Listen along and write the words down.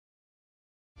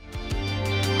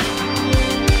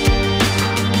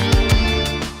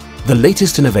The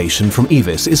latest innovation from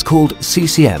iwis is called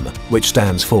CCM, which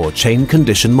stands for Chain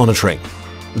Condition Monitoring.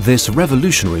 This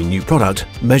revolutionary new product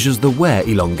measures the wear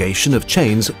elongation of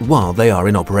chains while they are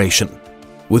in operation.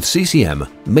 With CCM,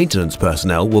 maintenance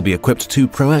personnel will be equipped to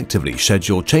proactively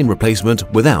schedule chain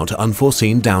replacement without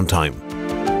unforeseen downtime.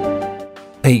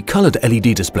 A coloured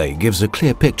LED display gives a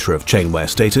clear picture of chain wear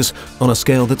status on a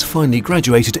scale that's finely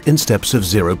graduated in steps of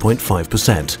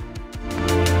 0.5%.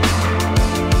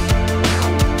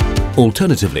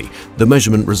 Alternatively, the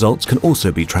measurement results can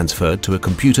also be transferred to a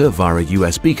computer via a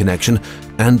USB connection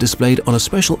and displayed on a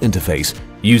special interface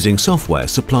using software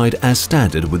supplied as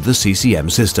standard with the CCM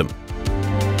system.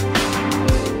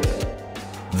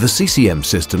 The CCM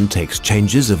system takes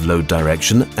changes of load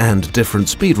direction and different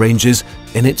speed ranges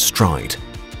in its stride.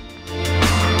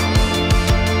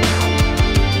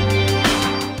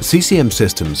 CCM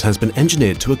Systems has been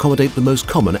engineered to accommodate the most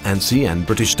common ANSI and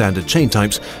British Standard chain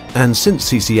types, and since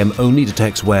CCM only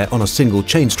detects wear on a single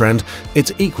chain strand,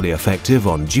 it's equally effective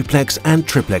on duplex and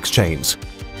triplex chains.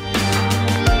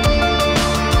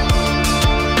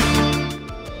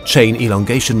 Chain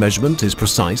elongation measurement is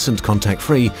precise and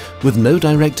contact-free, with no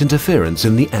direct interference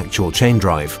in the actual chain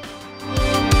drive.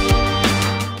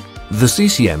 The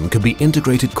CCM can be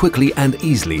integrated quickly and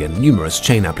easily in numerous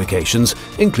chain applications,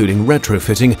 including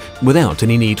retrofitting, without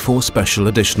any need for special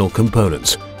additional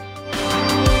components.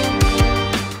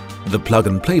 The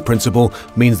plug-and-play principle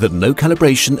means that no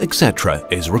calibration, etc.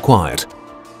 is required.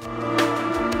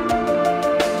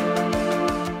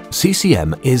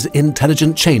 CCM is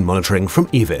intelligent chain monitoring from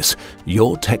iwis,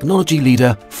 your technology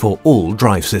leader for all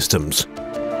drive systems.